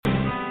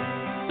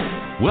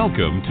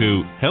Welcome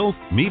to Health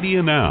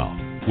Media Now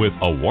with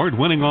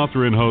award-winning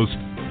author and host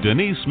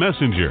Denise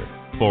Messenger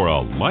for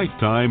a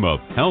lifetime of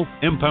health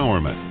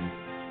empowerment.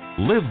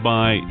 Live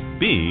by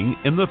being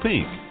in the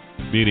pink,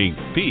 meaning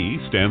P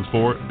stands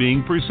for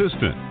being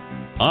persistent,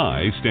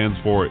 I stands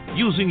for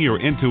using your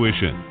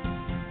intuition,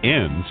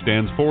 N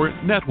stands for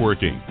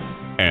networking,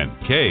 and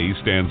K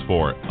stands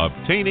for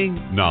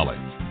obtaining knowledge.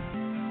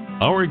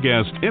 Our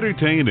guests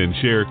entertain and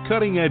share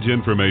cutting-edge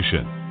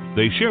information.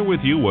 They share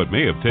with you what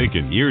may have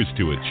taken years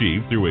to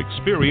achieve through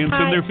experience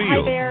in their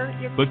field.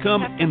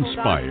 Become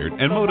inspired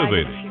and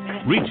motivated.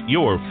 Reach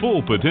your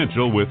full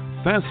potential with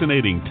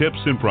fascinating tips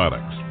and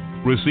products.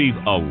 Receive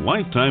a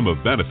lifetime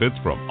of benefits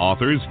from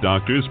authors,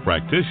 doctors,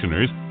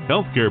 practitioners,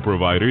 healthcare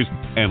providers,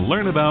 and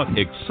learn about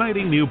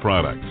exciting new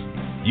products.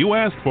 You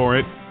asked for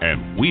it,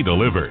 and we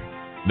deliver.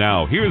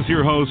 Now, here's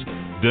your host,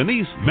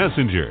 Denise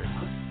Messenger.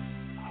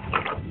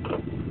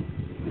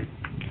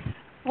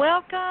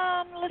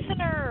 Welcome,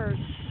 listeners.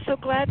 So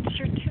glad that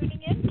you're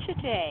tuning in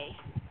today.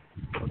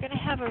 We're going to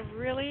have a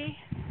really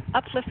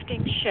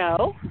uplifting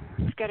show.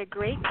 We've got a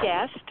great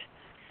guest,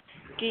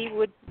 Dee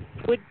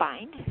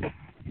Woodbine.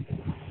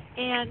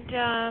 And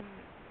a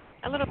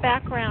little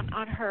background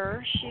on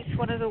her. She's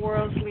one of the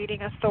world's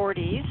leading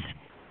authorities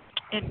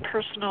in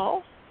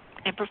personal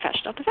and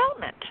professional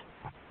development.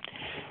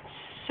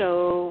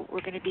 So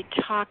we're going to be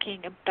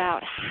talking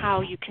about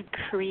how you can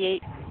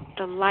create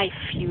the life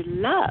you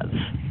love.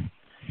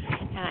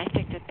 And I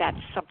think that that's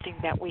something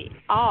that we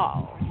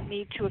all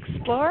need to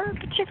explore,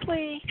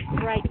 particularly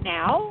right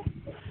now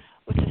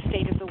with the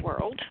state of the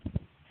world.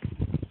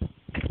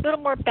 A little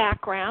more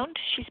background.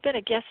 She's been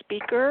a guest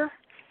speaker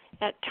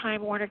at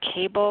Time Warner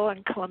Cable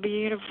and Columbia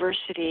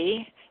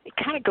University. It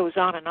kind of goes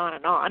on and on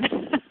and on.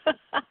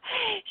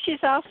 She's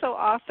also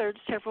authored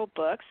several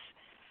books.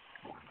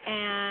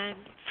 And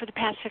for the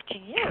past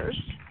 15 years,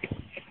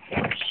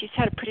 she's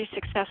had a pretty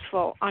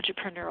successful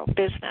entrepreneurial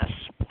business.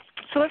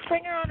 So let's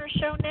bring her on our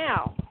show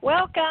now.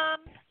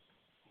 Welcome.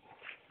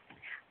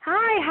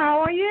 Hi, how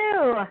are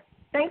you?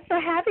 Thanks for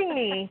having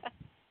me.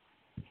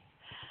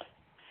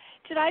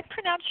 Did I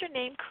pronounce your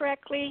name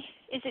correctly?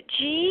 Is it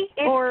G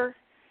or?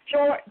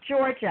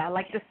 Georgia,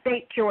 like the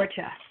state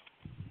Georgia.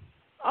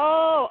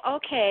 Oh,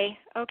 okay.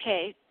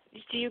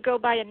 Do you go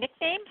by a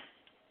nickname?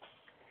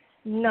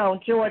 No,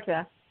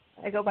 Georgia.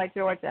 I go by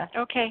Georgia.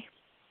 Okay.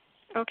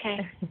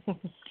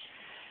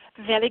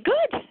 Very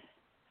good.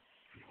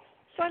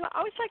 So I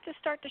always like to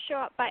start the show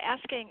out by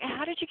asking,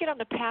 how did you get on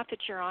the path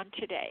that you're on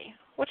today?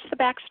 What's the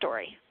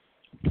backstory?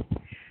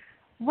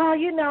 Well,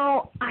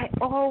 I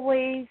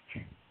always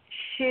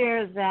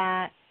share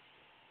that,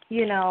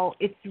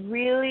 it's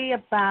really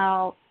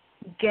about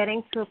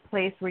getting to a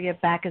place where your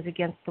back is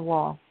against the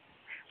wall.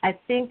 I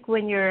think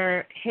when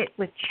you're hit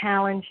with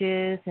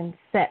challenges and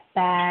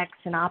setbacks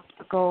and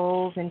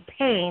obstacles and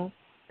pain,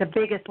 the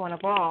biggest one of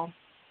all,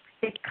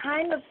 it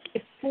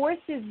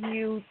forces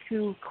you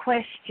to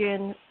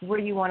question where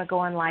you want to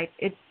go in life.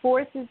 It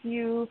forces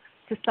you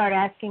to start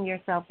asking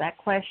yourself that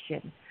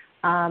question,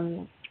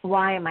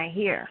 why am I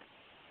here?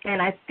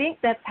 And I think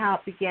that's how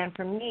it began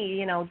for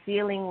me,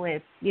 dealing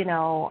with,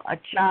 a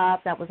job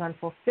that was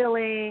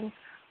unfulfilling,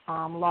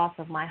 loss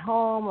of my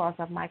home, loss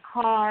of my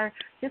car,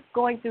 just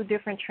going through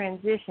different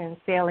transitions,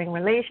 failing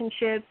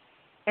relationships,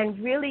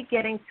 and really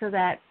getting to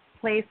that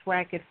place where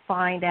I could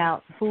find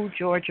out who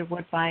Georgia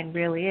Woodbine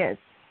really is.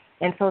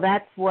 And so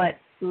that's what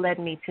led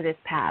me to this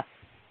path.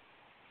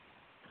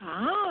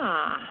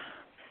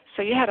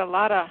 So you had a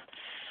lot of,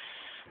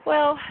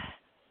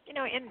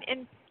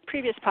 in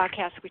previous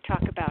podcasts we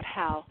talk about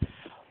how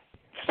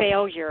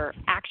failure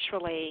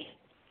actually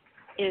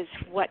is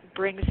what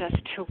brings us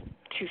to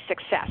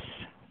success.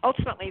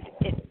 Ultimately,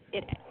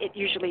 it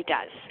usually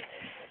does,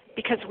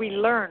 because we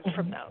learn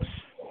from those.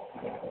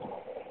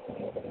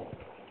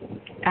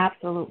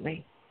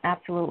 Absolutely.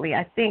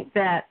 I think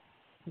that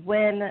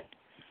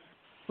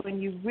when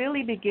you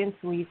really begin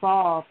to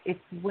evolve, it's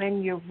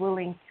when you're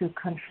willing to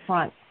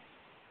confront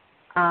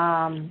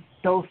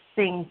those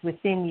things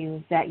within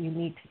you that you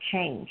need to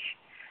change.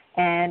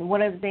 And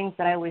one of the things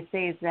that I always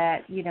say is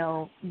that, you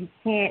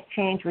can't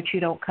change what you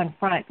don't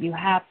confront. You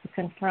have to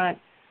confront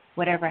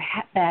whatever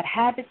bad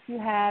habits you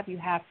have. You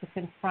have to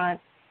confront,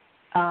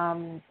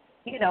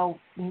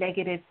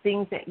 negative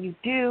things that you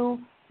do,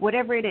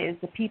 whatever it is,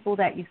 the people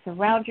that you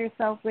surround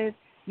yourself with.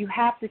 You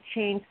have to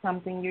change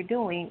something you're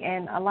doing.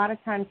 And a lot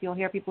of times you'll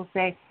hear people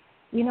say,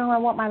 I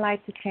want my life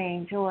to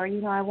change, or,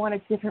 I want a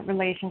different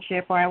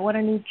relationship, or I want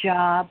a new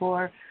job,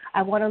 or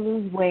I want to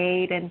lose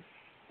weight. And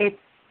it's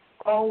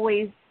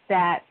always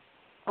that,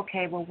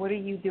 okay, well, what are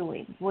you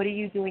doing? What are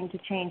you doing to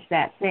change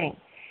that thing?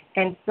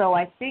 And so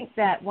I think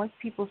that once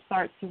people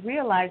start to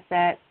realize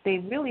that they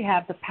really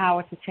have the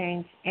power to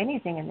change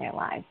anything in their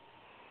lives,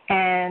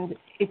 and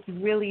it's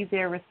really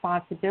their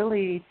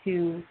responsibility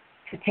to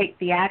take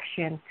the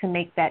action to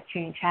make that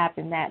change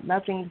happen, that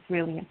nothing's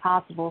really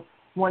impossible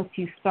once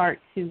you start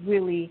to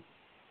really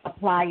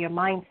apply your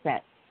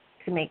mindset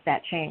to make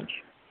that change.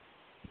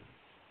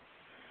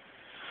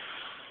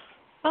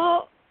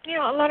 Well,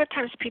 a lot of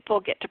times people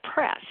get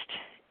depressed,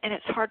 and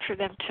it's hard for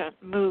them to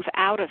move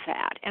out of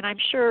that. And I'm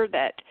sure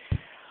that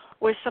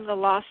with some of the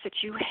loss that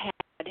you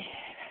had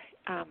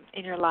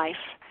in your life,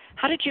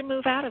 how did you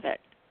move out of it?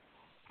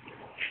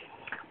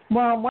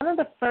 Well, one of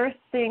the first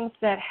things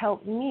that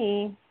helped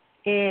me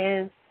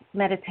is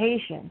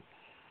meditation.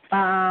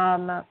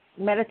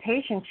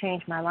 Meditation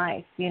changed my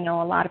life. You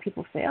know, a lot of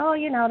people say, oh,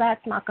 you know,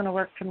 that's not going to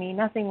work for me.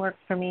 Nothing works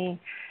for me.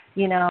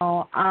 You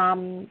know,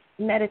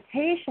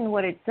 meditation,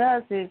 what it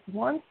does is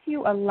once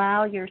you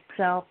allow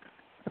yourself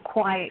to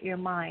quiet your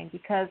mind,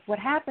 because what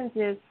happens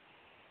is,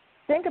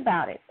 think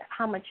about it,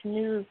 how much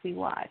news we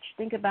watch.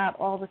 Think about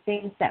all the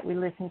things that we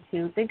listen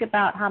to. Think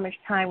about how much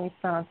time we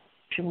spend on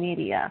social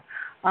media,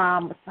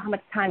 how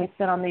much time we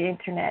spend on the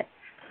Internet.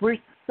 We're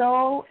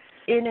so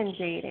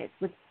inundated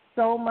with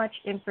so much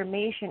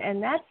information,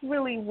 and that's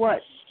really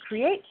what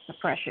creates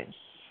depression.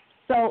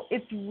 So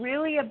it's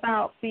really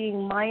about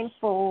being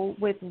mindful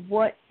with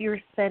what you're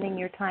spending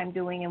your time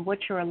doing and what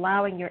you're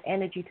allowing your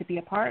energy to be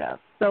a part of.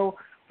 So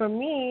for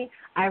me,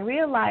 I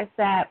realized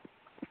that,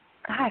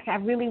 gosh, I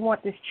really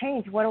want this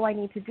change. What do I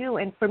need to do?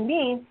 And for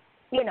me,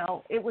 you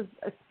know, it was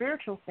a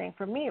spiritual thing.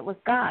 For me, it was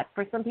God.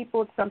 For some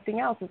people, it's something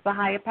else. It's a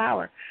higher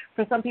power.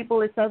 For some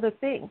people, it's other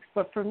things.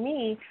 But for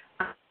me,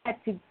 I had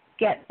to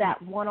get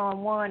that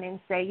one-on-one and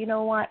say, you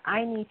know what,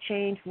 I need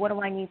change. What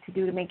do I need to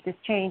do to make this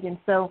change? And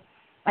so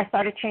I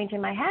started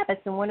changing my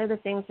habits, and one of the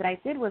things that I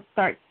did was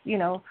start, you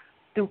know,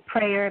 through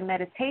prayer and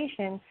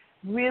meditation,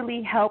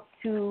 really help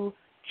to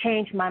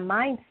change my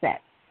mindset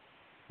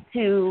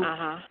to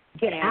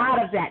get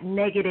out of that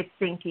negative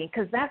thinking,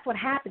 because that's what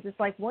happens. It's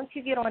like once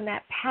you get on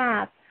that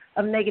path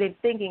of negative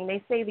thinking,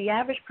 they say the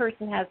average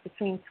person has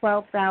between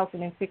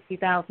 12,000 and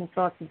 60,000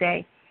 thoughts a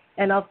day,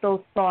 and of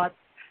those thoughts,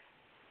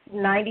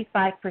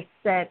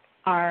 95%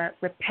 are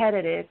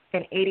repetitive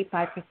and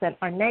 85%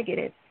 are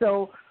negative.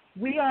 So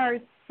we are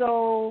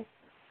so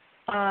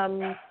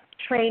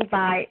trained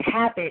by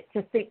habit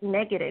to think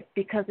negative,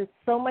 because it's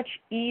so much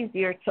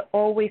easier to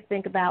always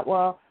think about,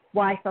 well,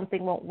 why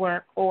something won't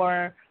work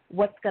or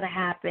what's going to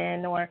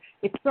happen, or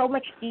it's so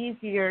much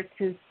easier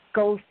to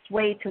go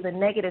sway to the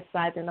negative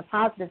side than the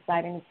positive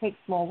side, and it takes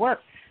more work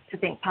to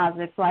think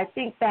positive. So I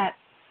think that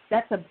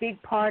that's a big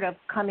part of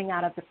coming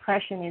out of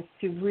depression, is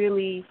to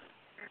really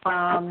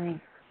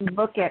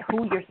look at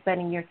who you're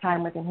spending your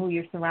time with and who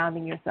you're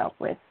surrounding yourself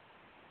with.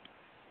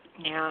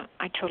 Yeah,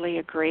 I totally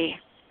agree.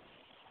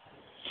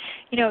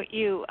 You know,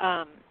 you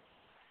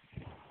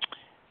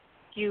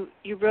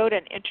wrote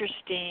an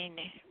interesting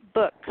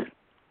book,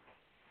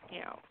 you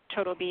know,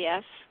 Total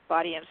BS,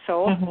 Body and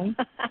Soul.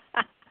 Mm-hmm.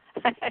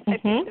 I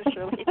think it's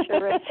really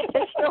true.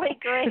 It's really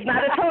great. It's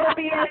not a total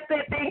BS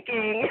they're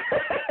thinking.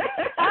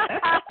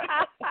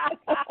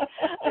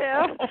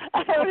 Yeah,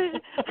 I was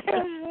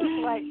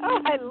just like, oh,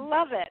 I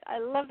love it. I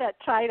love that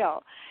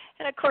title.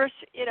 And, of course,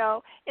 you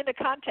know, in the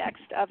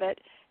context of it,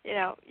 you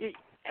know,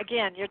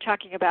 you're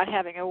talking about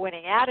having a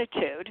winning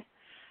attitude.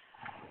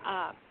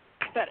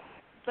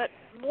 But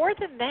more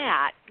than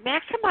that,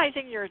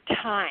 maximizing your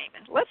time.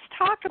 Let's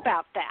talk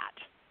about that.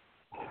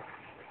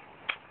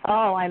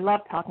 Oh, I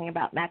love talking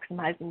about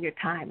maximizing your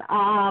time.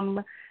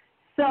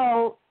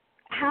 So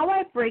how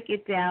I break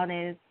it down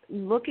is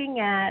looking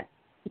at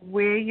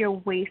where you're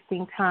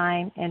wasting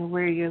time and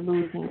where you're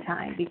losing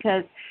time.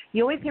 Because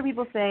you always hear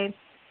people say,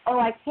 oh,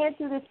 I can't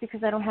do this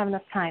because I don't have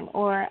enough time,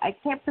 or I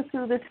can't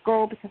pursue this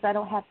goal because I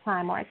don't have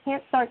time, or I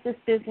can't start this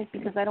business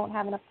because I don't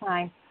have enough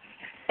time.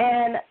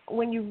 And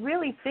when you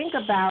really think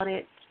about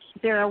it,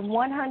 there are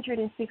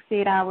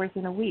 168 hours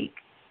in a week.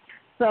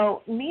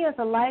 So me as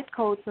a life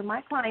coach, when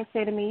my clients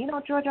say to me, you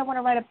know, Georgia, I want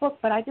to write a book,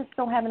 but I just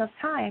don't have enough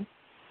time,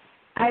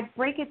 I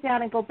break it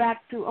down and go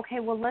back to,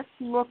 okay, well, let's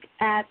look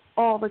at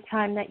all the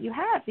time that you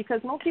have,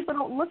 because most people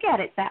don't look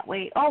at it that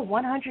way. Oh,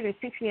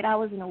 168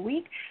 hours in a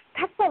week,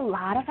 that's a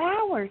lot of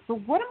hours. So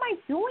what am I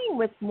doing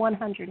with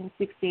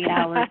 168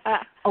 hours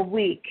a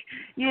week?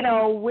 You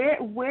know,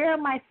 where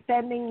am I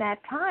spending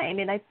that time?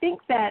 And I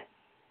think that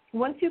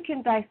once you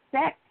can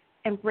dissect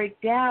and break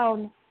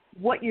down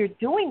what you're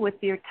doing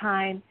with your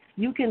time,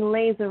 you can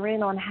laser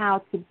in on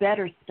how to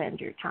better spend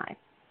your time.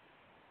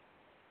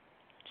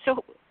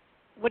 So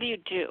what do you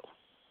do?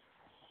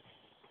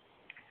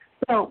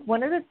 So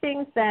one of the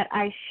things that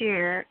I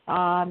share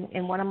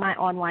in one of my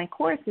online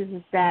courses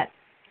is that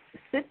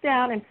sit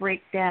down and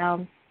break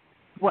down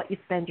what you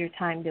spend your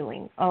time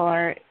doing,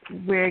 or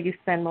where you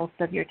spend most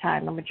of your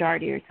time, the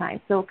majority of your time.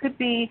 So it could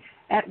be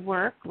at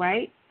work,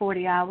 right,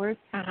 40 hours.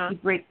 You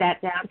break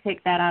that down,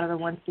 take that out of the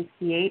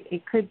 168.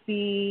 It could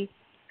be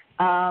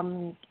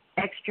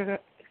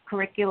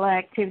extracurricular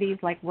activities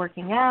like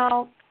working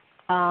out.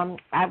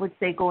 I would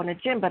say going to the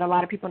gym, but a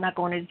lot of people are not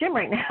going to the gym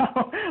right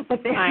now.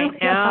 But they're doing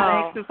a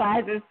lot of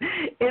exercises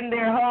in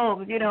their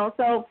homes, you know.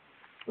 So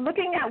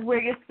looking at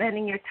where you're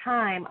spending your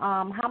time,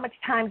 how much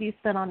time do you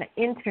spend on the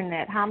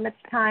Internet? How much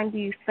time do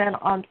you spend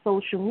on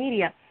social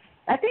media?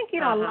 I think,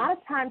 you know, a lot of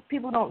times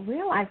people don't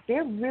realize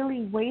they're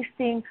really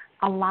wasting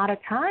a lot of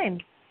time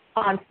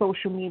on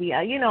social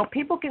media. You know,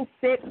 people can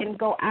sit and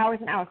go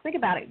hours and hours. Think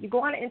about it. You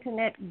go on the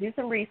Internet, do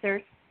some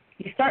research,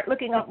 you start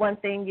looking up one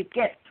thing, you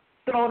get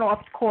thrown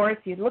off course.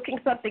 You're looking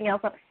something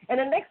else up. And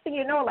the next thing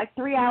you know, like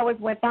 3 hours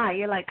went by.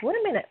 You're like, wait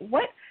a minute,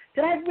 what?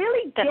 Did I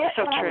really That's get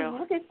so what true. I was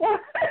looking for?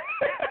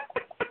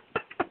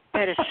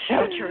 That is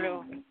so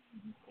true.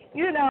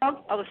 You know,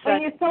 All of a sudden,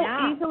 and you're so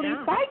easily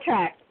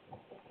sidetracked.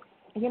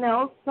 You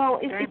know, so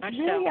it's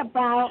really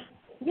about,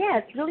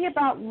 it's really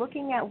about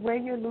looking at where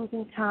you're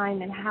losing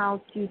time and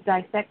how to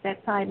dissect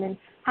that time and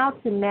how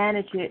to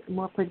manage it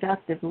more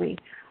productively.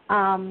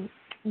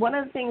 One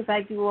of the things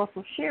I do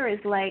also share is,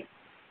 like,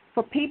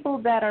 for people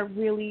that are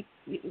really,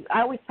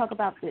 I always talk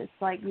about this,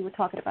 like you were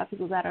talking about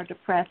people that are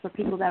depressed or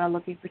people that are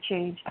looking for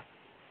change.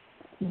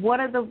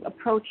 One of the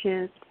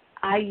approaches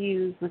I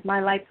use with my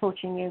life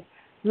coaching is,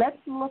 let's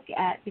look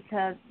at,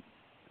 because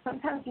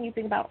sometimes when you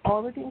think about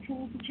all the things you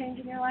need to change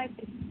in your life,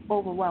 it's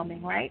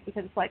overwhelming, right?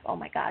 Because it's like, oh,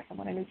 my gosh, I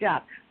want a new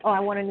job. Oh, I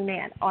want a new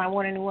man. Oh, I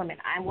want a new woman.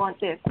 I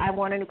want this. I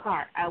want a new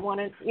car. I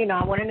want a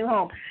new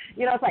home.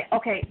 You know, it's like,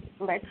 okay,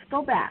 let's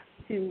go back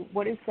to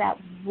what is that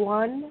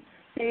one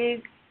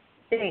big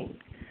thing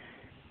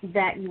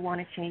that you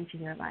want to change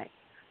in your life?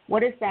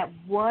 What is that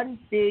one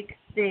big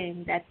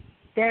thing that's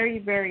very,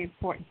 very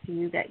important to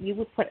you that you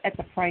would put as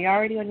a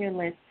priority on your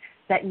list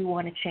that you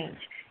want to change?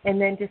 And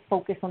then just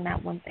focus on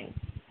that one thing.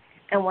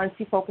 And once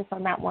you focus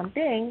on that one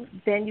thing,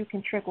 then you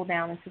can trickle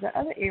down into the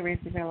other areas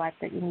of your life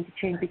that you need to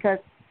change. Because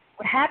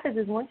what happens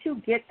is once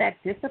you get that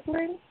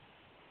discipline,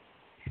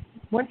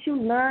 once you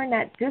learn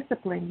that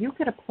discipline, you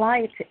could apply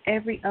it to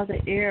every other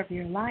area of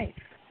your life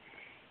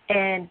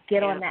and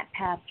get on that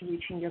path to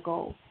reaching your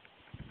goals.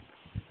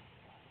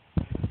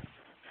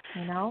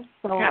 You know?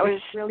 So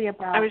it's really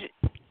about...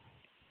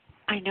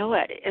 I know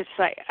it. It's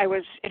like I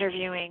was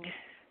interviewing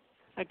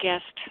a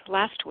guest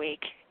last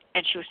week,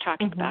 and she was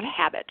talking about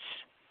habits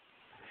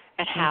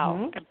and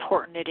how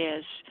important it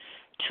is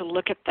to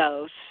look at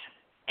those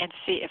and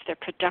see if they're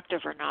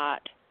productive or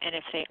not. And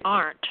if they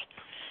aren't,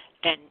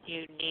 then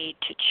you need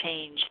to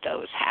change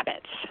those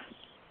habits.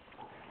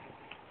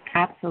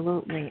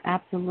 Absolutely,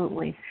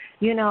 absolutely.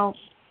 You know,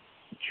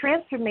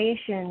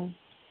 transformation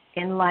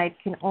in life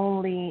can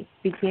only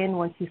begin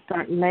once you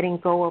start letting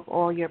go of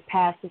all your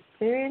past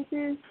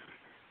experiences,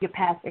 your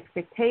past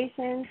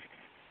expectations,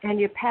 and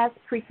your past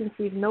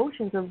preconceived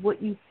notions of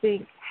what you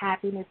think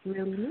happiness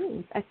really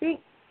means. I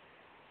think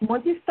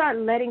once you start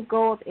letting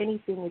go of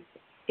anything,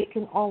 it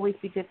can always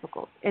be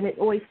difficult, and it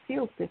always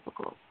feels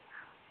difficult.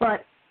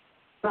 But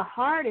the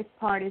hardest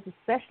part is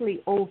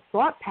especially old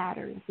thought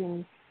patterns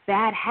and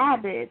bad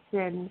habits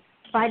and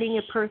finding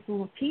your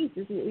personal peace.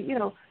 You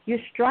know, you're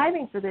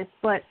striving for this,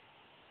 but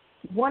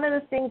one of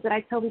the things that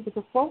I tell people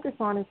to focus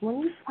on is when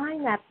you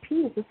find that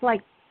peace, it's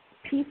like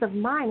peace of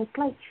mind.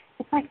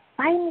 It's like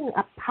finding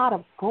a pot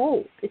of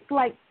gold. It's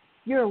like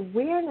your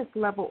awareness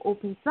level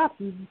opens up.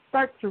 You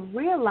start to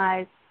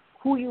realize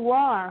who you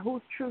are,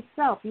 whose true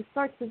self. You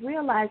start to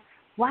realize,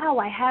 wow,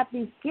 I have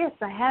these gifts,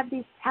 I have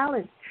these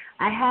talents,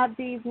 I have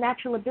these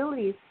natural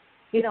abilities.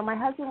 You know, my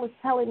husband was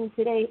telling me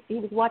today, he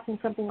was watching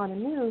something on the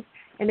news,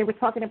 and they were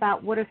talking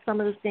about what are some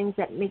of the things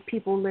that make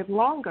people live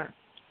longer.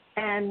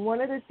 And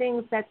one of the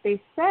things that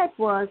they said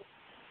was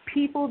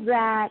people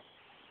that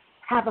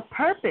have a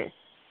purpose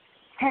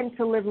tend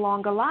to live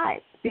longer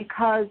lives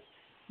because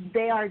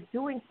they are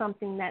doing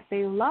something that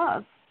they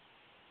love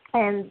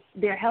and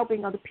they're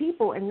helping other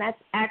people, and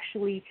that's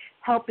actually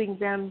helping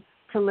them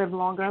to live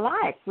longer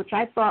lives, which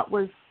I thought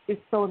is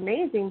so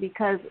amazing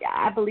because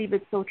I believe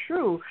it's so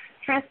true.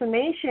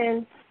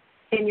 Transformation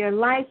in your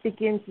life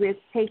begins with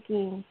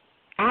taking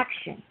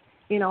action.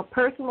 You know,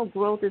 personal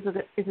growth is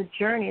a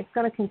journey. It's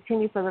going to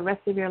continue for the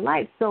rest of your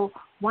life. So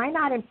why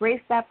not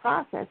embrace that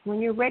process?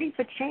 When you're ready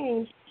for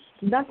change,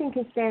 nothing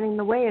can stand in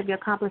the way of you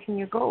accomplishing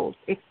your goals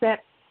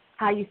except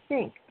how you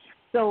think.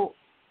 So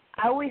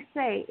I always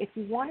say if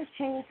you want to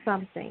change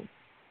something,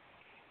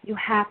 you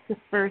have to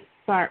first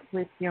start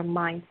with your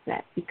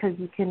mindset because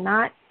you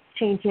cannot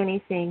change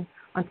anything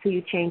until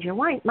you change your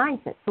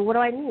mindset. So what do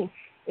I mean?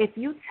 If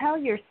you tell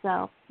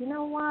yourself, you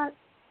know what,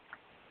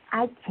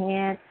 I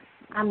can't,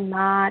 I'm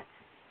not,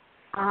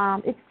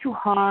 it's too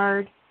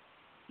hard,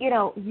 you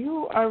know,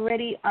 you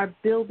already are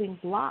building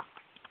blocks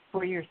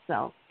for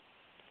yourself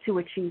to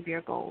achieve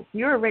your goals.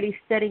 You're already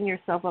setting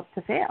yourself up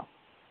to fail.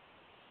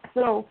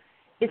 So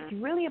it's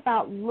really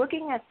about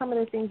looking at some of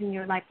the things in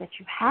your life that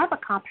you have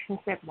accomplished and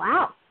said,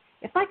 wow,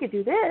 if I could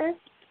do this,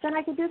 then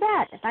I could do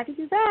that. If I could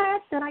do that,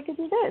 then I could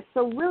do this.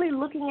 So really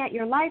looking at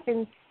your life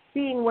and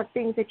seeing what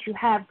things that you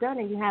have done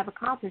and you have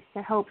accomplished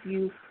to help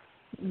you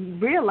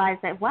realize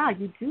that, wow,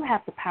 you do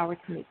have the power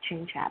to make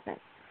change happen.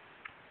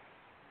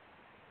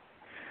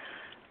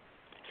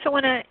 So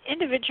when an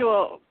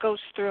individual goes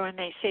through and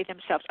they say to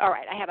themselves, all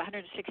right, I have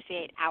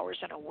 168 hours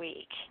in a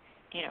week,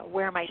 you know,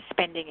 where am I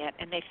spending it?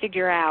 And they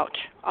figure out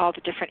all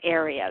the different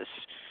areas.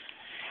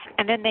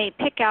 And then they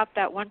pick out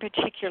that one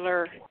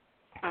particular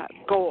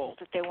goal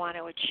that they want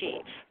to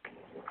achieve.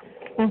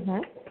 Mm-hmm.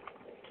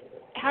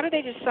 How do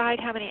they decide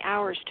how many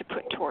hours to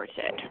put towards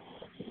it?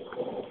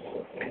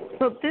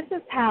 So this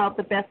is how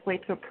the best way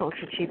to approach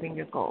achieving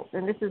your goals.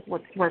 And this is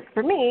what's worked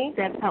for me.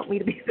 That's helped me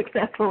to be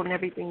successful in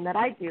everything that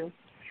I do.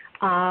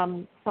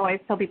 So I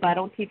tell people I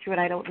don't teach what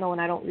I don't know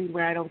and I don't lead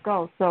where I don't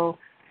go. So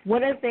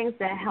one of the things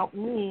that helped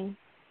me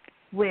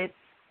with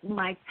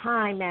my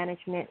time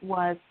management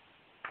was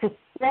to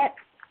set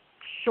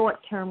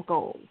short-term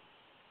goals.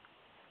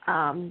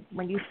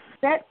 When you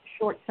set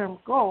short-term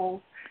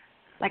goals,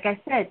 like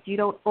I said, you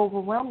don't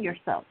overwhelm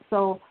yourself.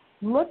 So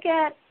break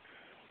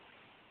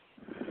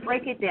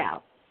it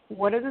down.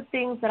 What are the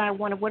things that I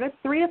want to, what are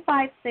 3 to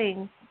 5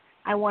 things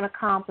I want to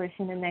accomplish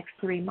in the next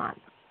 3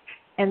 months?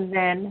 And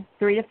then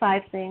 3 to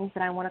 5 things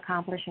that I want to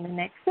accomplish in the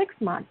next 6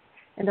 months,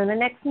 and then the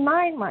next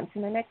 9 months,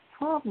 and the next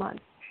 12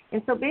 months.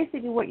 And so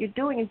basically what you're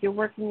doing is you're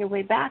working your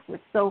way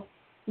backwards. So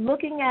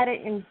looking at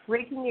it and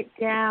breaking it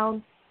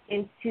down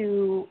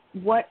into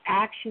what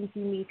actions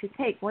you need to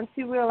take. Once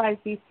you realize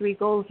these 3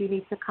 goals you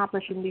need to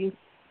accomplish in these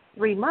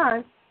 3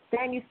 months,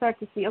 then you start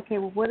to see, okay,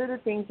 well, what are the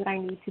things that I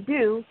need to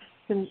do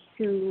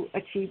to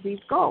achieve these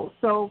goals?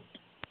 So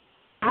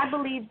I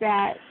believe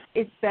that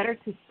it's better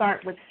to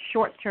start with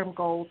short-term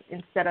goals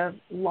instead of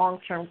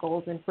long-term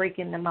goals and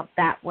breaking them up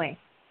that way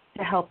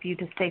to help you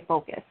to stay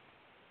focused.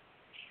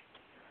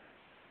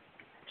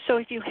 So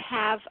if you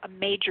have a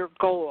major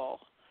goal,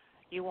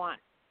 you want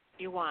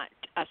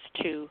us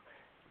to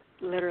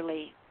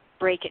literally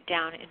break it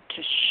down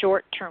into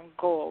short-term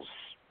goals.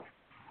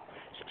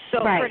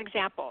 So, right. For an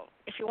example,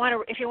 if you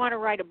want to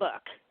write a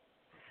book,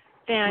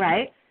 then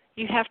right.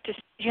 you have to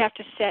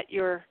set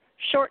your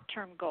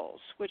short-term goals,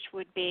 which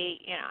would be,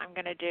 I'm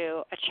going to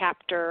do a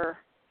chapter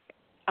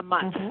a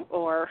month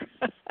or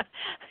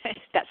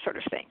that sort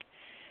of thing.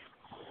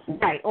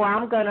 Right. Or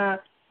I'm going to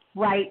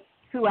write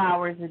 2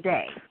 hours a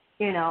day.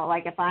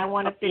 Like if I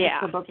want to finish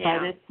the book by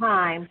this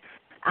time,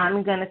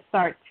 I'm going to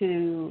start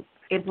to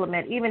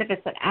implement, even if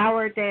it's an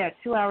hour a day or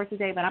 2 hours a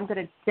day, but I'm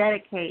going to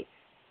dedicate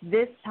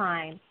this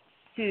time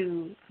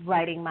to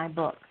writing my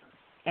book.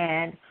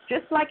 And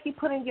just like you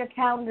put in your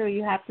calendar,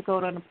 you have to go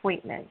to an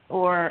appointment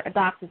or a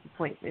doctor's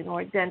appointment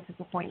or a dentist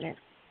appointment.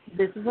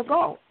 This is a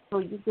goal. So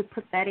you could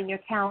put that in your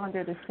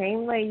calendar the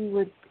same way you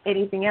would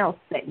anything else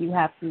that you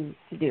have to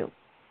do,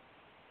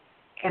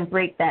 and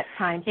break that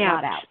time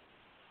slot out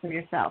for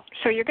yourself.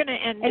 So you're going to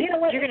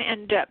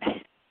end up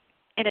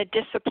in a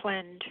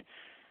disciplined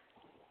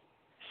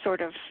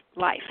sort of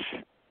life.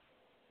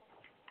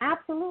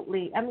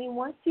 Absolutely. I mean,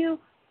 once you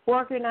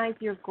organize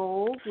your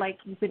goals, like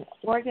you can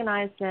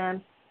organize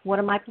them. What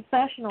are my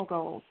professional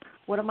goals?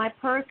 What are my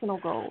personal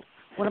goals?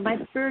 What are my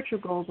spiritual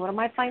goals? What are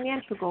my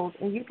financial goals?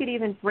 And you could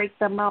even break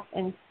them up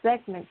and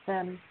segment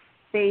them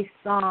based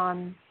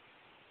on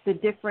the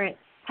different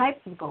types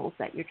of goals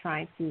that you're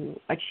trying to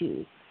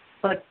achieve.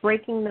 But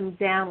breaking them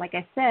down, like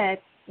I said,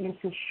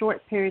 into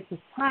short periods of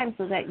time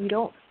so that you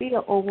don't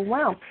feel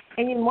overwhelmed.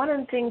 And one of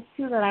the things,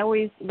 too, that I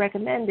always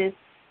recommend is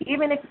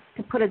even if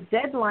to put a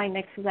deadline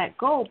next to that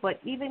goal, but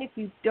even if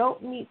you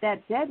don't meet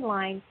that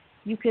deadline,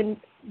 you can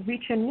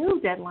reach a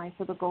new deadline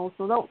for the goal.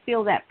 So don't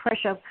feel that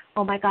pressure of,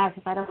 oh, my gosh,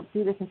 if I don't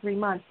do this in 3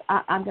 months,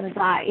 I'm going to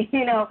die. You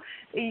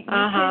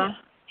can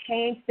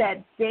change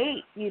that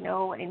date,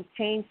 and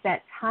change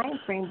that time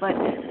frame. But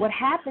what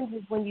happens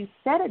is when you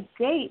set a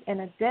date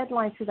and a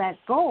deadline to that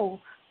goal,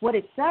 what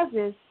it does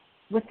is,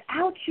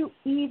 without you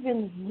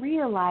even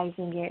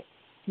realizing it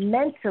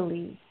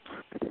mentally,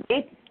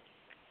 it's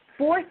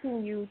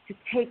forcing you to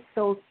take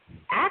those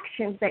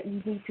actions that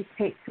you need to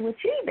take to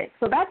achieve it.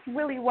 So that's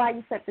really why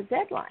you set the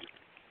deadline,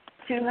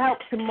 to help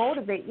to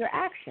motivate your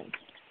actions.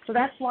 So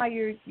that's why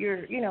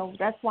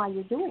that's why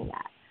you're doing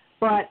that.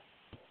 But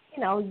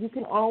you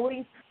can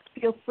always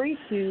feel free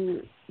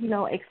to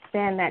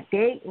expand that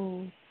date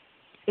and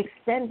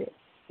extend it.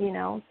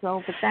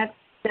 So but that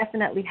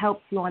definitely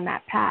helps you on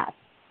that path.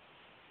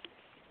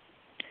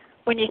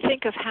 When you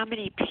think of how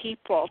many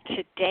people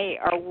today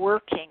are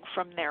working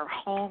from their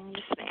homes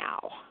now,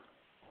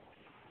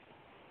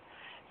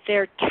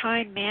 their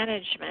time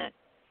management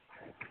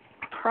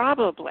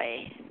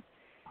probably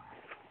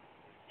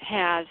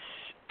has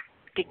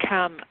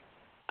become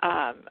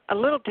a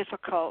little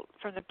difficult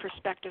from the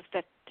perspective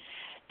that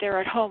they're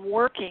at home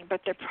working,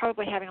 but they're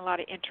probably having a lot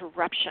of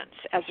interruptions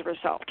as a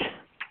result.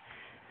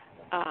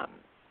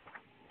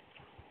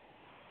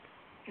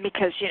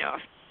 Because,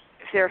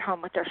 if they're at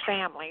home with their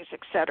families, et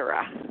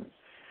cetera.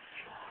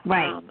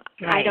 Right.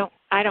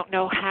 I don't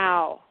know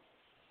how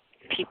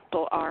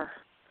people are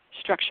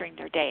structuring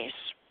their days.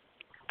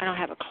 I don't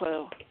have a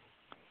clue.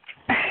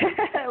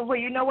 Well,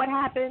 you know what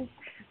happens?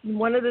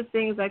 One of the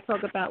things I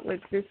talk about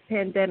with this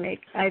pandemic,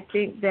 I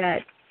think that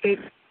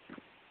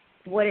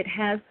what it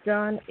has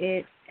done,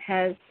 it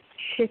has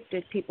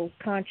shifted people's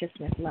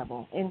consciousness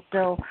level. And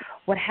so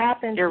what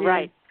happens You're is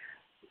right.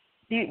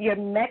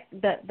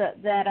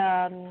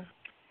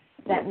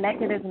 That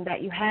mechanism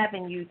that you have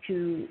in you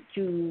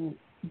to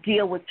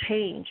deal with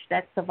change,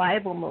 that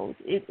survival mode,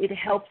 it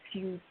helps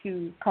you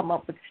to come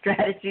up with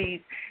strategies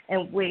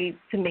and ways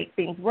to make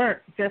things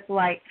work, just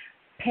like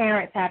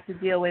parents have to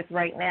deal with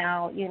right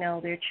now,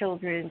 their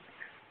children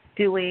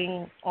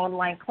doing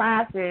online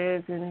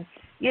classes, and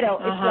it's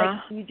like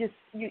you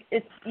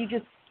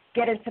just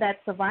get into that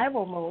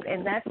survival mode,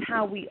 and that's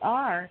how we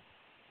are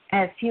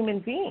as human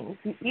beings.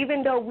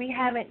 Even though we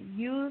haven't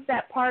used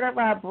that part of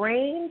our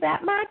brain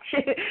that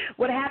much,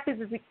 what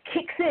happens is it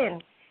kicks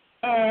in.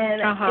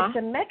 And it's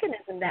a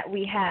mechanism that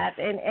we have,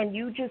 and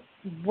you just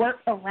work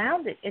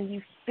around it, and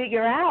you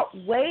figure out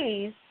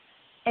ways,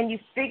 and you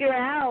figure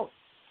out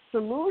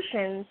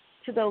solutions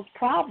to those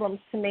problems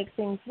to make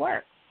things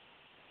work.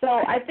 So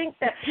I think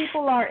that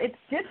it's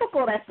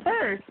difficult at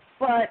first,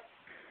 but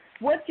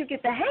once you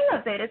get the hang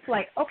of it, it's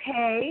like,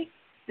 okay,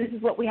 this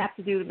is what we have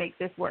to do to make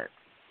this work.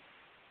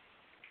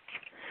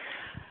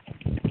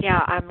 Yeah,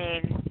 I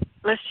mean,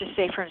 let's just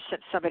say, for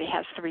instance, somebody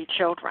has 3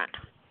 children,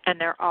 and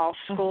they're all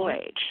school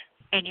age,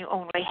 and you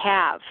only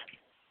have,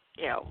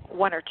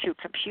 1 or 2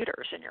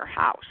 computers in your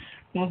house.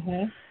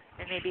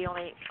 And maybe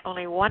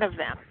only one of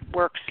them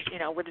works,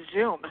 with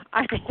Zoom.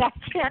 I mean, I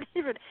can't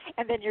even.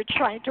 And then you're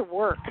trying to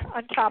work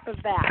on top of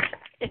that.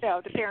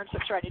 The parents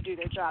are trying to do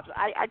their jobs.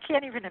 I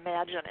can't even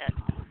imagine it.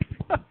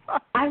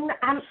 I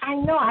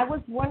know. I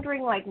was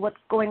wondering, like, what's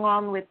going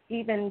on with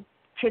even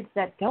kids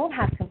that don't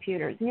have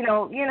computers. I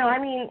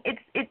mean,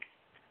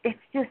 it's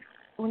just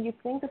when you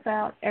think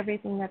about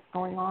everything that's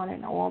going on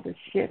and all the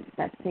shifts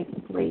that's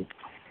taking place,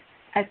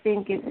 I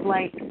think it's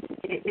like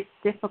it's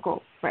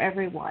difficult for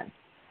everyone.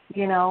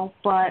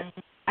 But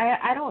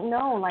I don't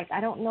know. Like, I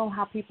don't know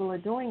how people are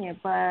doing it,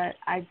 but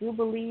I do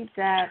believe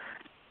that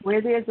where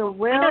there's a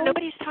will,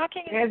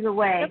 there's a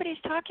way.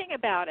 Nobody's talking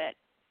about it.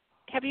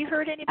 Have you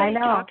heard anybody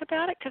talk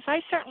about it? Because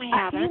I certainly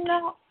haven't.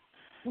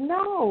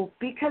 No,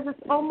 because it's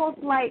almost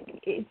like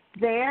it's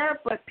there,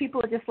 but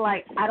people are just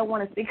like, I don't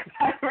want to think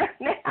about it right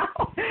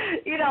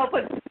now.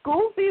 But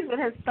school season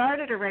has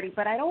started already,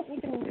 but I don't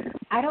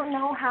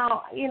know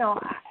how,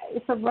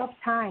 it's a rough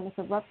time. It's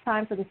a rough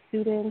time for the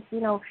students,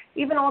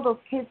 even all those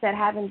kids that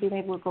haven't been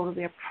able to go to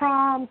their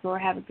proms or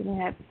haven't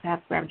been able to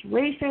have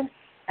graduation.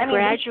 I mean,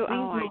 I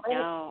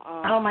know.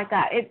 Oh my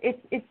God.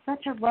 It's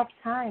such a rough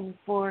time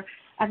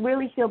I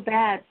really feel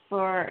bad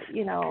for,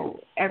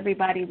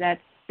 everybody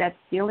that's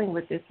dealing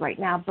with this right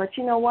now. But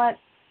you know what?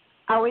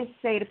 I always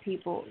say to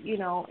people,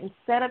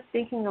 instead of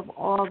thinking of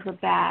all the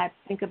bad,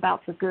 think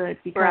about the good.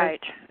 Because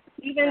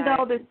even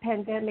though this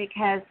pandemic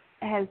has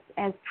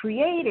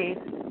created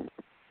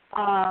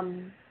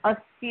us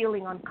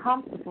feeling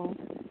uncomfortable,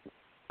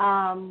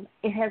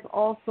 it has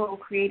also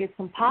created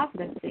some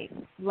positive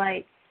things,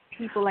 like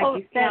people, like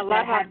you said,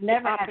 that have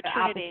never had the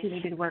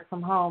opportunity to work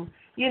from home,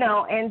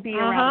 and be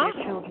around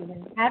their children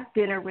and have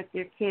dinner with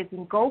their kids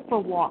and go for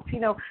walks.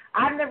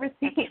 I've never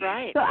seen.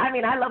 So I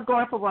mean, I love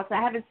going for walks. I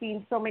haven't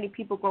seen so many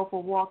people go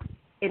for walks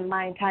in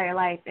my entire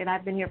life, and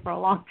I've been here for a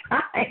long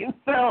time.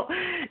 So,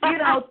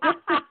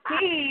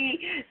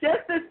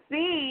 just to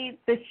see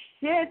the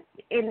shift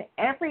in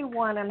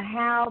everyone and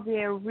how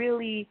they're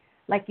really,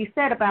 like you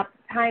said about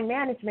time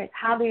management,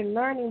 how they're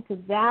learning to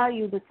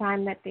value the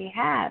time that they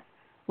have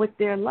with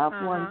their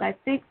loved ones. I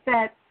think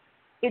that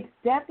it's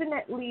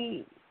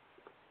definitely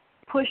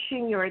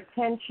pushing your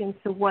attention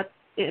to what's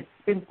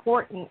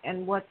important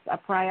and what's a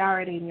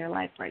priority in your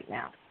life right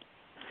now.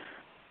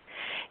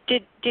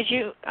 Did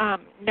you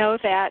know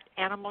that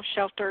animal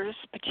shelters,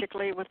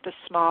 particularly with the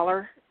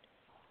smaller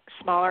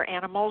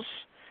animals,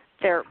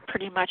 they're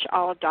pretty much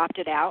all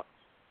adopted out?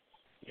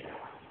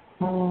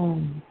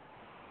 No,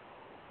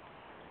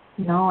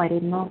 I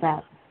didn't know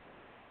that.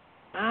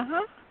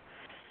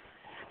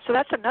 So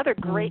that's another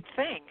great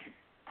thing.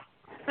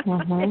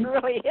 It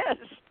really is.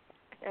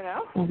 Yeah.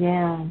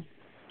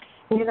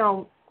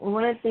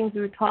 One of the things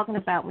we were talking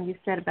about when you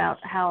said about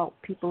how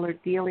people are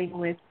dealing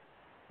with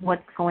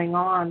what's going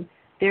on,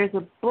 there's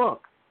a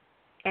book,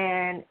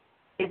 and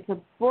it's a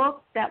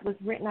book that was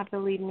written, I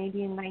believe,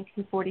 maybe in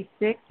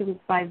 1946. It was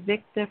by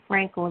Viktor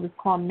Frankl. It was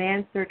called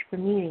Man's Search for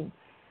Meaning.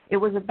 It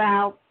was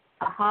about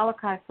a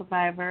Holocaust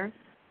survivor,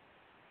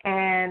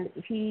 and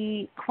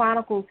he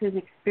chronicles his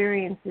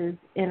experiences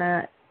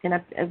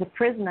as a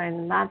prisoner in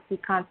a Nazi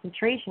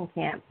concentration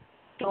camp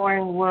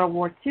during World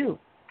War II.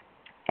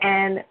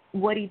 And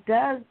what he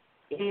does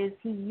is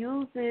he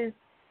uses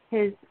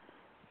his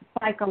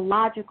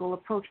psychological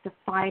approach to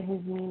find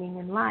his meaning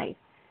in life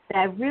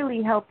that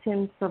really helped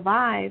him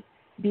survive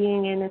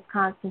being in his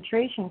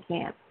concentration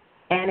camp.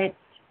 And it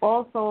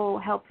also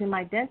helped him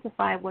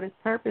identify what his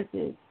purpose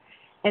is.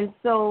 And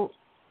so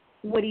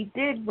what he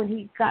did when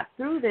he got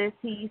through this,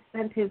 he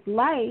spent his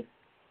life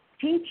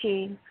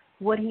teaching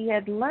what he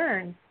had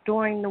learned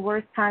during the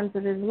worst times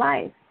of his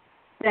life,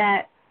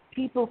 that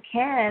people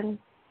can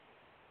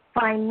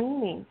find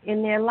meaning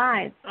in their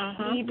lives,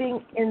 even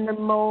in the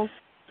most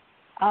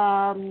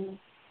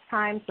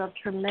times of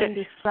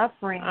tremendous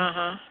suffering.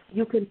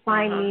 You can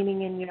find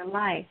meaning in your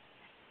life.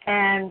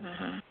 And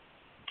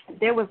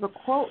there was a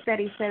quote that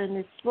he said in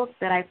this book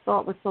that I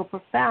thought was so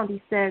profound.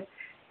 He said,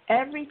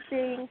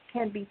 everything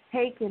can be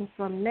taken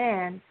from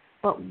man,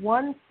 but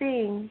one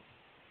thing,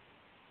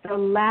 the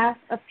last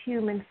of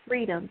human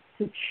freedom,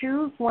 to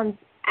choose one's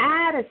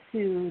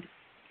attitude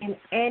in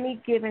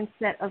any given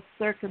set of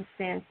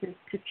circumstances,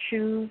 to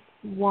choose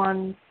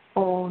one's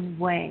own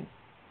way.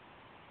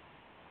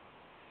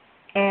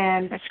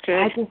 And that's good.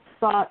 I just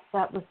thought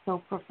that was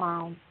so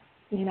profound,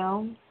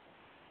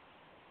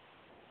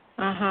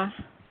 Uh-huh.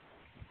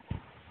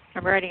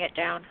 I'm writing it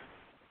down.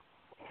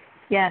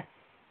 Yes.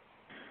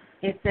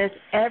 It says,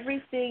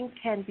 everything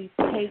can be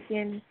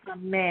taken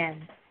from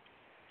man,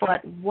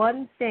 but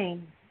one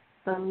thing,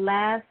 the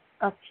last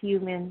of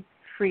human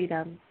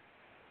freedom,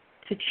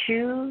 to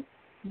choose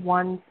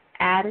one's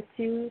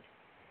attitude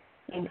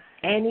in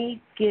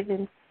any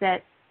given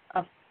set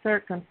of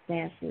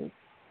circumstances,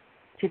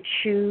 to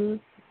choose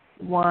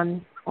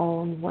one's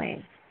own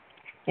way.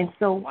 And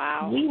so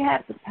we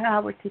have the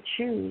power to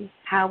choose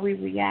how we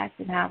react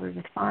and how we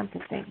respond to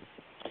things.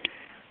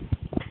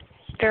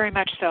 Very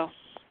much so.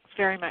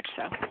 Very much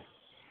so.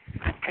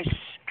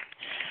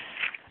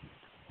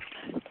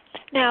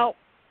 Now,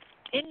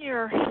 in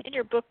your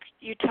book,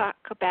 you talk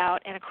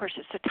about, and of course,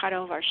 it's the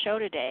title of our show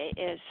today,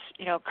 is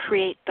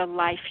create the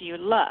life you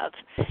love,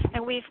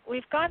 and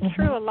we've gone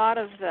through a lot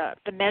of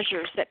the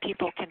measures that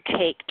people can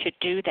take to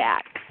do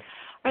that.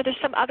 Are there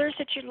some others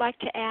that you'd like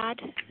to add?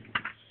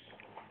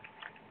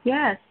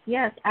 Yes,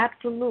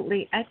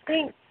 absolutely. I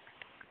think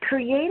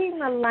creating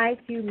the life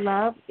you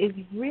love is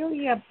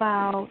really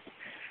about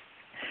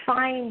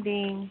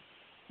finding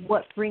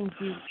what brings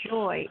you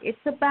joy. It's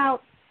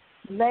about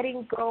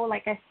letting go,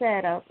 like I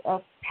said,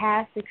 of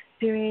past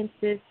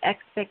experiences,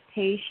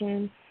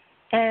 expectations,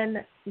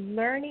 and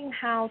learning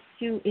how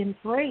to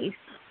embrace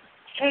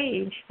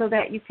change so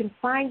that you can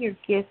find your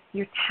gifts,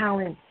 your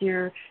talents,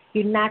 your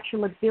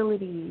natural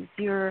abilities,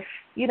 your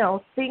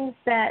things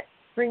that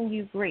bring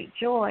you great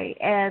joy.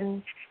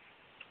 And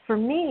for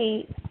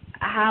me,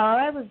 how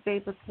I was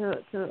able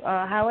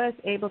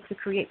to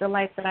create the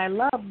life that I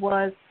love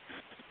was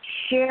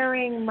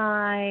sharing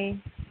my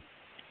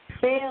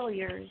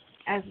failures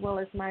as well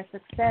as my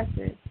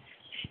successes,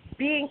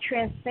 being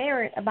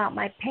transparent about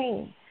my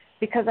pain.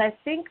 Because I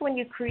think when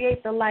you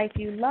create the life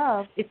you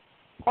love, it's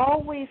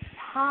always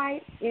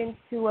tied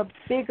into a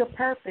bigger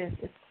purpose.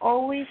 It's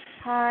always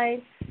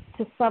tied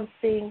to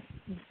something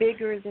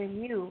bigger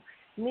than you,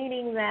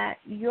 meaning that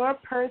your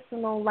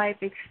personal life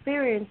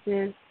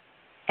experiences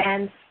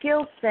and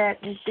skill set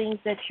and things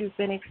that you've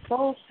been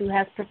exposed to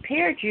has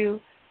prepared you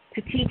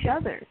to teach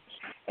others.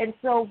 And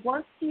so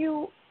once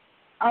you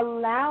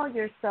allow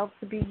yourself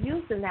to be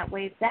used in that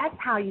way, that's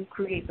how you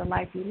create the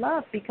life you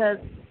love, because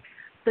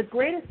the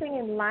greatest thing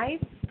in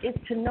life is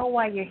to know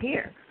why you're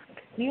here.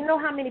 Do you know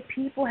how many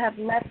people have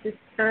left this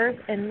earth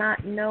and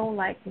not know,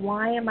 like,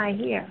 why am I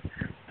here?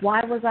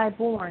 Why was I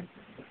born?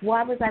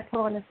 Why was I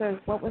put on this earth?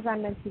 What was I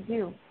meant to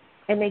do?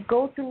 And they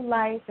go through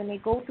life and they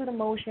go through the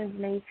motions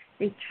and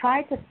they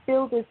try to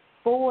fill this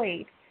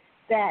void,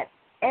 that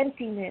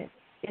emptiness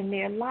in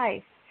their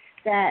life,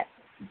 that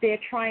they're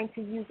trying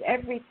to use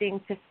everything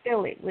to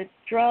fill it, with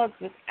drugs,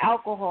 with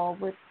alcohol,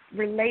 with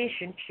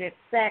relationships,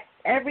 sex,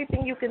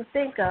 everything you can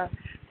think of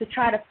to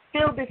try to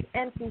fill this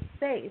empty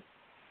space.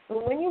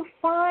 But when you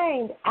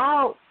find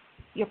out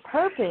your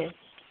purpose,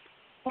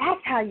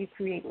 that's how you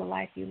create the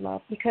life you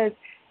love, because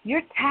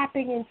you're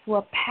tapping into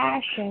a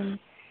passion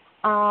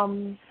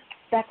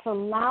that's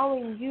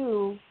allowing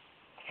you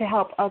to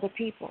help other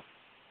people.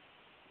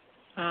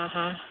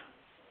 Uh-huh.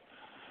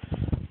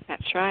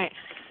 That's right.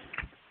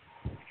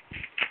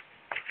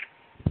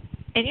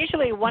 And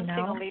usually one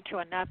thing will lead to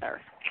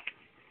another.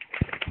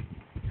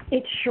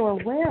 It sure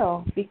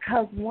will,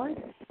 because once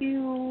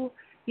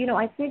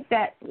I think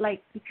that,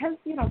 because,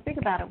 think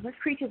about it, we're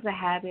creatures of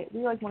habit.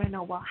 We always want to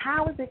know, well,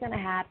 how is it going to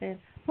happen?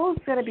 Who's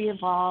going to be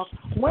involved?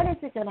 When is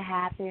it going to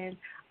happen?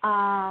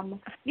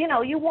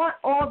 You want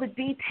all the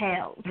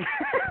details.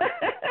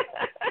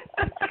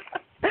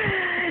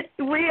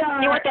 You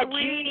want that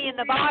genie in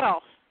the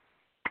bottle.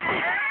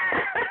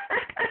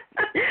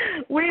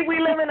 We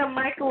live in a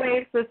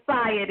microwave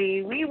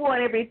society. We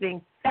want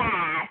everything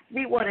fast.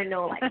 We want to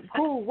know,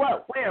 who,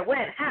 what, where,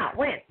 when, how,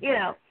 when,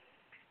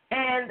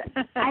 And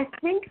I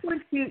think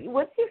once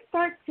you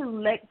start to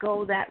let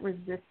go of that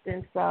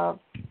resistance of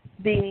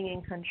being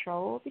in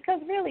control,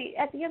 because really,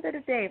 at the end of the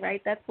day,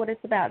 right, that's what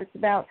it's about. It's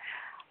about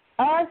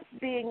us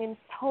being in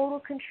total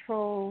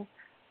control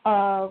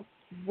of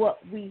what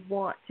we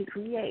want to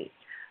create.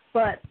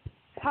 But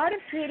part of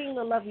creating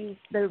the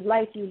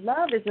life you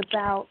love is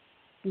about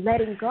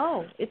letting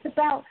go. It's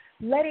about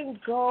letting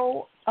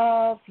go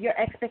of your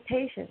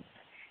expectations.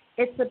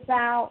 It's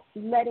about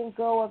letting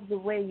go of the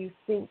way you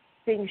think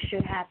things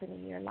should happen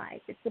in your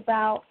life. It's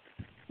about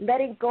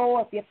letting go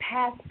of your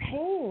past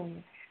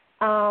pain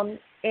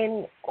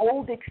and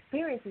old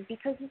experiences,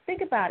 because you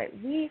think about it,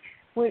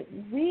 when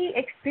we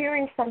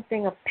experience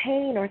something of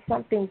pain or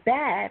something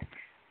bad,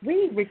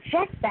 we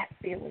reject that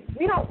feeling.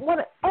 We don't want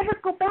to ever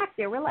go back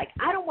there. We're like,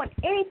 I don't want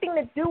anything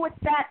to do with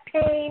that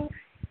pain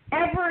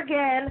ever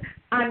again.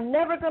 I'm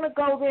never going to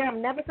go there.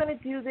 I'm never going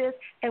to do this.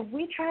 And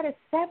we try to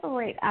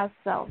separate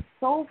ourselves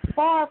so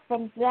far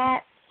from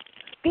that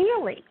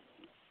feeling.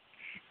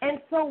 And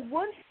so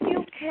once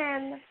you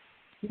can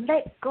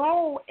let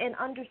go and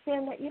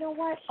understand that, you know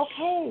what,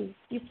 okay,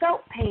 you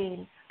felt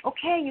pain.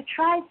 Okay, you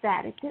tried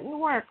that. It didn't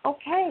work.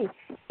 Okay,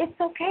 it's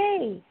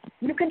okay.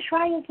 You can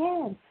try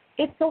again.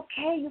 It's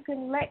okay. You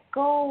can let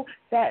go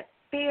that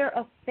fear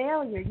of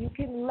failure. You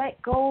can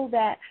let go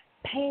that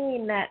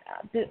pain, that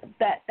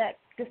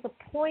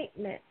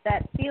disappointment,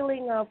 that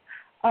feeling of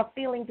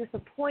feeling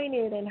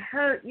disappointed and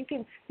hurt, you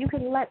can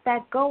let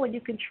that go and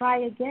you can try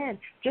again.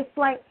 Just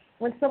like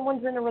when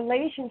someone's in a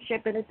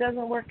relationship and it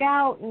doesn't work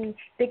out and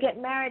they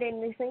get married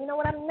and they say, you know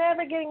what, I'm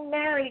never getting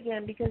married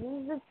again because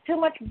this is too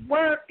much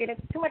work and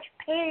it's too much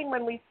pain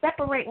when we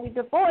separate and we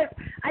divorce.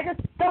 I just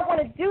don't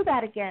want to do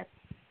that again.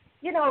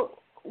 You know,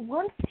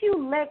 once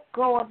you let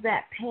go of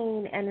that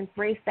pain and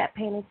embrace that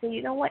pain and say,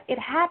 you know what, it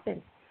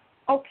happened.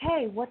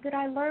 Okay, what did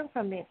I learn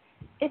from it?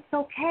 It's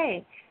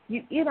okay.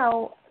 You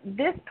know,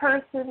 this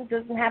person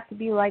doesn't have to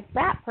be like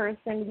that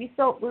person.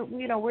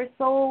 We're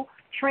so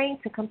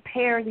trained to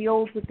compare the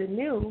old with the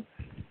new,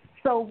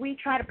 so we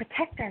try to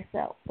protect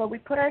ourselves. So we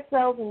put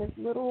ourselves in this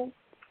little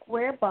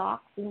square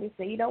box and we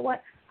say, you know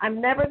what, I'm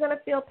never going to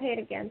feel pain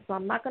again, so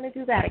I'm not going to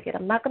do that again.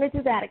 I'm not going to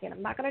do that again.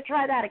 I'm not going to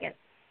try that again.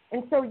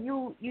 And so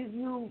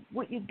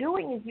what you're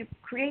doing is you're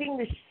creating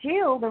this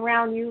shield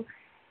around you,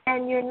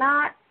 and you're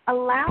not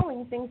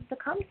allowing things to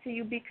come to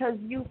you because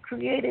you've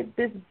created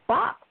this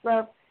box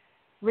of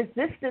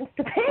resistance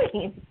to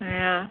pain.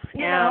 Yeah,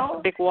 you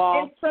know? Big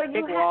wall. And so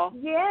big wall.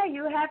 Yeah,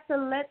 you have to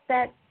let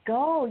that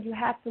go. You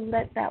have to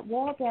let that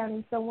wall down.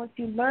 And so once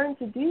you learn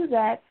to do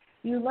that,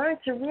 you learn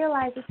to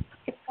realize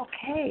it's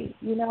okay,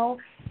 you know.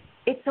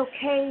 It's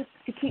okay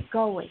to keep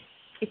going.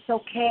 It's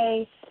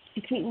okay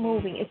to keep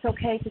moving. It's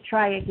okay to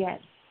try again,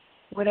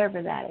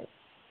 whatever that is.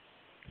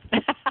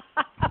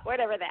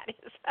 Whatever that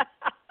is.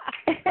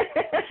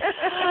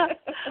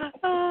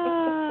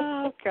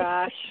 Oh,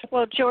 gosh.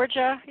 Well,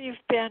 Georgia, you've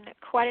been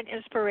quite an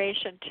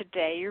inspiration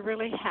today. You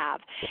really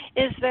have.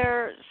 Is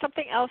there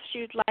something else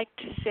you'd like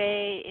to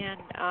say in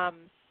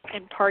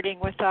parting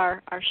with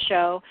our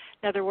show?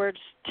 In other words,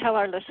 tell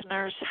our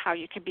listeners how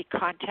you can be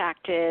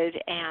contacted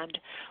and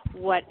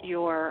what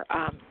your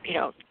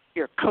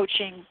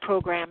coaching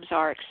programs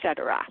are, et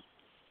cetera.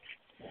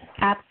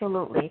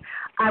 Absolutely.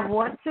 I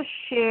want to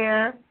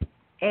share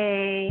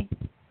a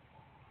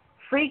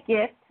free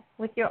gift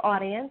with your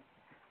audience.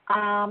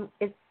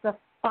 It's the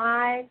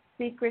 5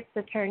 Secrets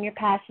to Turn Your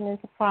Passion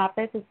into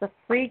Profits. It's a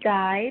free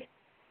guide.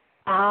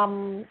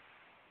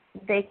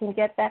 They can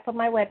get that from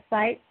my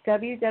website,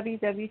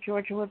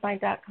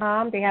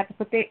 www.GeorgiaWoodbine.com. They have to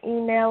put their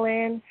email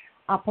in.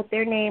 I'll put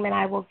their name, and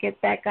I will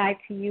get that guide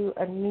to you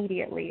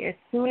immediately. As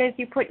soon as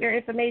you put your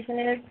information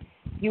in,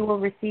 you will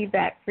receive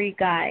that free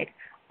guide.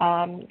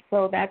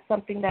 So that's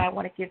something that I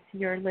want to give to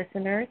your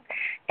listeners.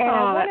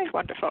 And that's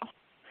wonderful.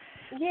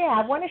 Yeah,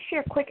 I want to share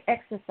a quick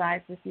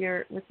exercise with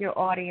your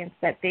audience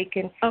that they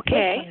can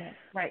implement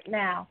right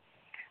now.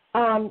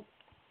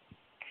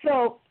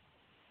 So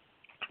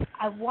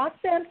I want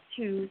them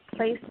to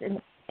place an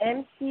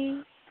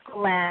empty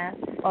glass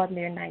on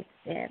their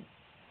nightstand.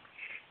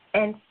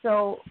 And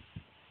so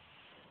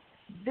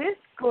this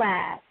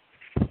glass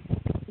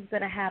is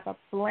going to have a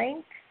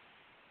blank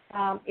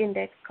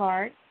index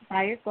card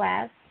by your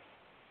glass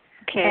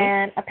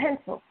and a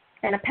pencil,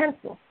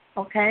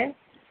 okay?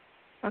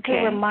 To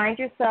remind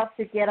yourself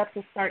to get up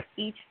to start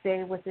each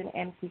day with an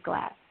empty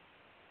glass.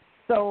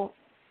 So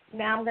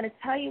now I'm going to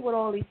tell you what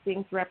all these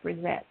things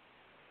represent.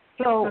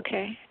 So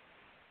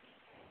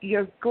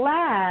your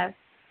glass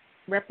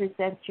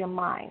represents your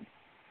mind.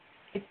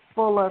 It's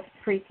full of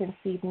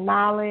preconceived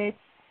knowledge.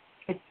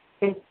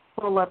 It's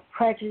full of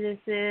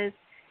prejudices.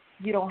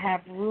 You don't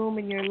have room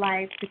in your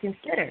life to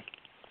consider.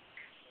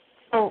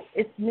 So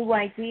it's new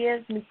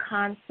ideas, new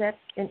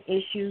concepts, and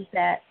issues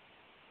that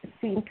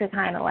seem to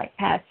kind of like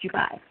pass you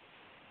by.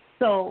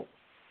 So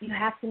you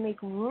have to make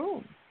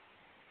room.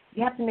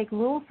 You have to make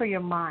room for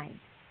your mind,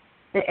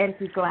 the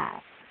empty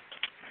glass,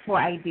 for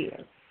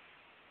ideas.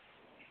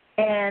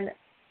 And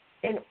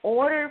in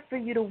order for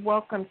you to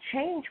welcome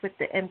change with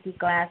the empty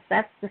glass,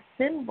 that's the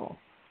symbol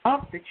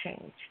of the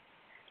change.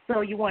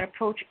 So you want to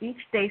approach each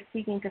day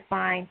seeking to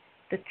find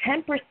the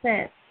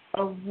 10%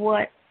 of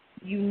what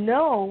you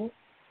know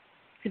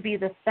to be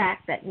the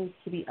fact that needs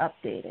to be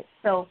updated.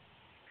 So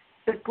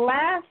the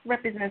glass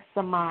represents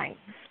the mind.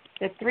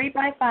 The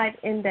 3x5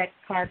 index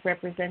card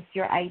represents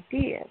your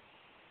ideas.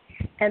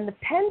 And the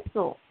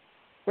pencil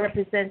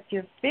represents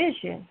your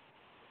vision,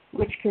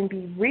 which can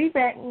be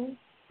rewritten,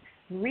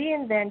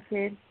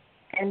 reinvented,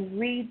 and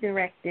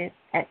redirected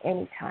at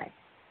any time.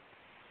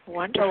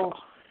 Wonderful. So,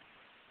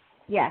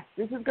 yes,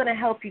 this is going to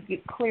help you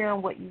get clear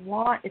on what you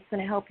want. It's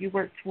going to help you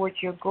work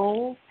towards your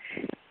goals.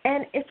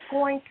 And it's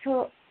going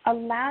to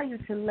allow you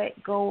to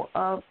let go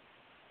of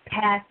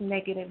past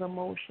negative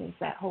emotions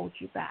that hold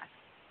you back.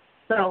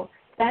 So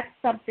that's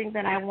something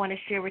that I want to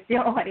share with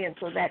your audience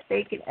so that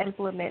they can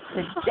implement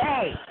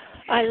today.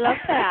 I love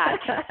that.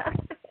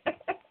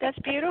 That's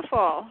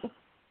beautiful.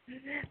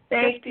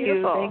 Thank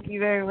you. Thank you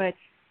very much.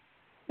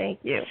 Thank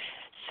you.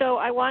 So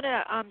I want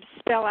to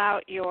spell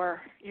out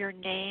your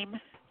name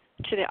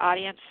to the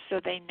audience so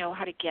they know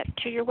how to get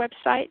to your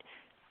website.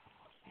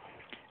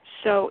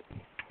 So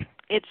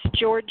it's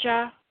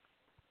Georgia,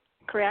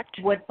 correct?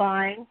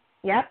 Woodbine.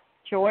 Yep.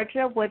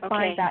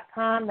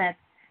 GeorgiaWoodbine.com. That's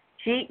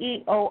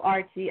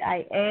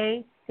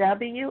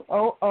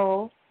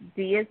GeorgiaWood,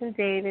 D as in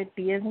David,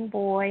 B as in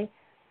boy,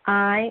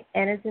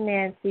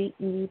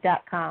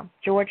 INASINNANCY.com,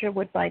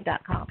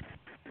 GeorgiaWoodbine.com.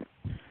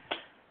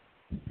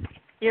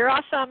 You're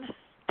awesome.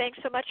 Thanks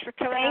so much for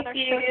coming on our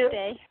show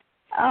today.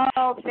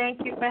 Oh, thank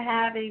you for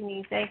having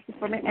me. Thank you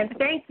and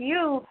thank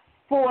you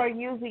for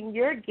using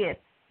your gifts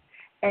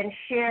and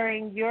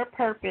sharing your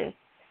purpose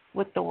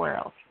with the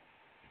world.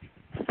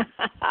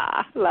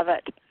 Love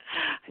it.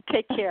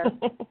 Take care.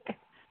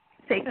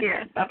 Take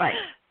care. Bye-bye.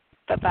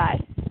 Bye-bye.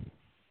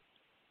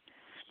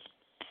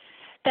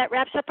 That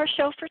wraps up our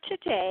show for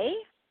today.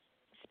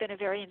 It's been a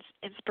very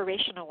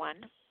inspirational one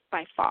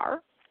by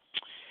far.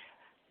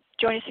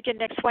 Join us again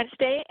next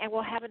Wednesday, and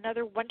we'll have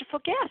another wonderful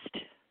guest.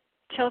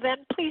 Till then,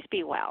 please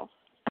be well.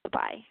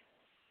 Bye-bye.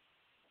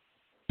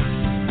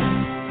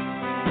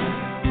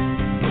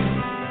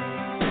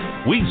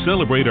 We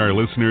celebrate our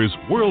listeners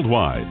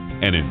worldwide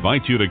and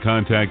invite you to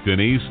contact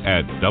Denise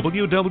at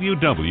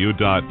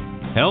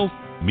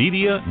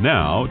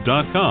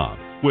www.healthmedianow.com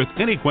with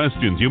any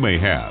questions you may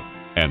have,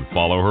 and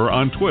follow her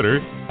on Twitter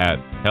at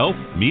Health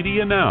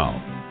Media Now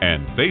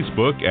and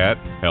Facebook at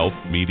Health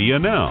Media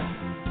Now.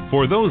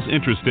 For those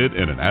interested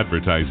in an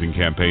advertising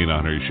campaign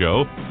on her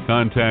show,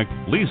 contact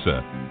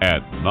Lisa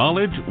at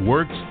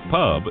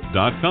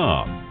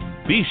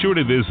KnowledgeWorksPub.com. Be sure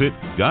to visit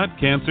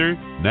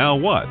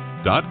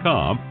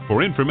GotCancerNowWhat.com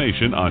for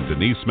information on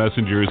Denise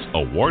Messenger's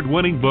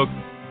award-winning book,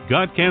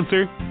 Got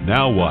Cancer?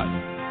 Now What?